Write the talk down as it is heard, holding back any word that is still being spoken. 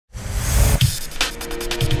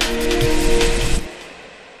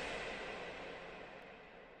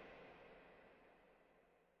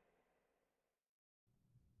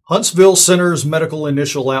Huntsville Center's Medical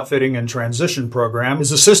Initial Outfitting and Transition Program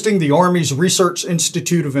is assisting the Army's Research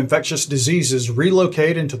Institute of Infectious Diseases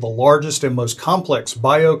relocate into the largest and most complex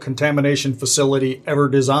bio-contamination facility ever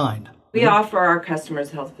designed. We offer our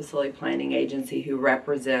customers Health Facility Planning Agency, who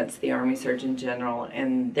represents the Army Surgeon General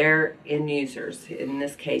and their end users, in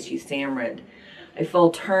this case USAMRIID, a full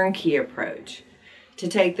turnkey approach to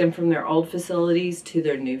take them from their old facilities to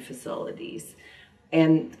their new facilities.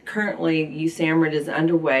 And currently, USAMRIID is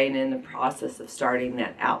underway and in the process of starting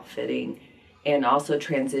that outfitting and also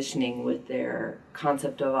transitioning with their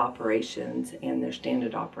concept of operations and their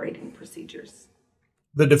standard operating procedures.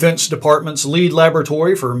 The Defense Department's lead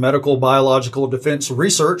laboratory for medical biological defense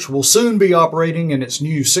research will soon be operating in its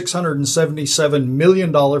new $677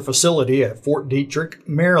 million facility at Fort Detrick,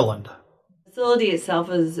 Maryland. The facility itself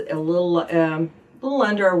is a little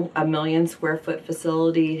under 1 million square foot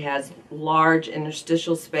facility. It has large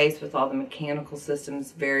interstitial space with all the mechanical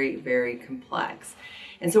systems, very, very complex.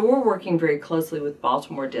 And so we're working very closely with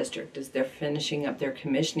Baltimore District as they're finishing up their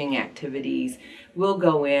commissioning activities. We'll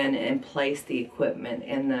go in and place the equipment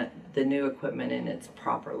and the new equipment in its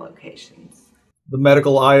proper locations. The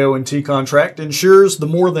medical IO&T contract ensures the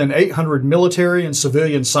more than 800 military and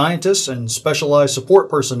civilian scientists and specialized support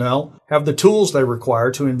personnel have the tools they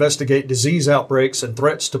require to investigate disease outbreaks and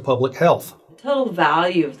threats to public health. The total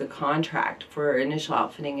value of the contract for initial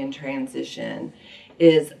outfitting and transition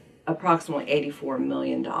is approximately $84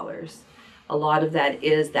 million. A lot of that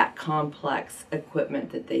is that complex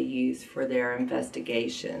equipment that they use for their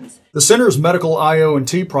investigations. The Center's medical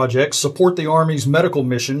IO&T projects support the Army's medical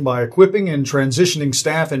mission by equipping and transitioning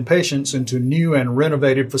staff and patients into new and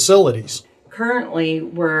renovated facilities. Currently,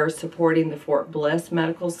 we're supporting the Fort Bliss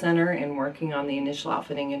Medical Center and working on the initial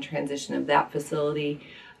outfitting and transition of that facility.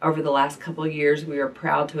 Over the last couple of years, we are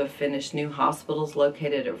proud to have finished new hospitals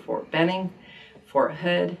located at Fort Benning, Fort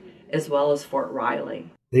Hood, as well as Fort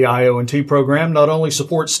Riley. The IO&T program not only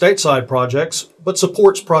supports stateside projects, but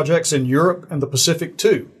supports projects in Europe and the Pacific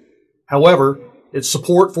too. However, its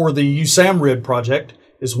support for the USAMRIID project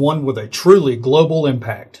is one with a truly global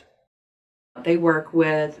impact. They work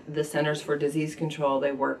with the Centers for Disease Control.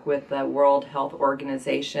 They work with the World Health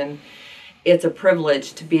Organization. It's a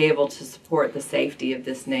privilege to be able to support the safety of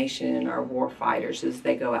this nation and our war fighters as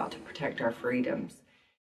they go out to protect our freedoms.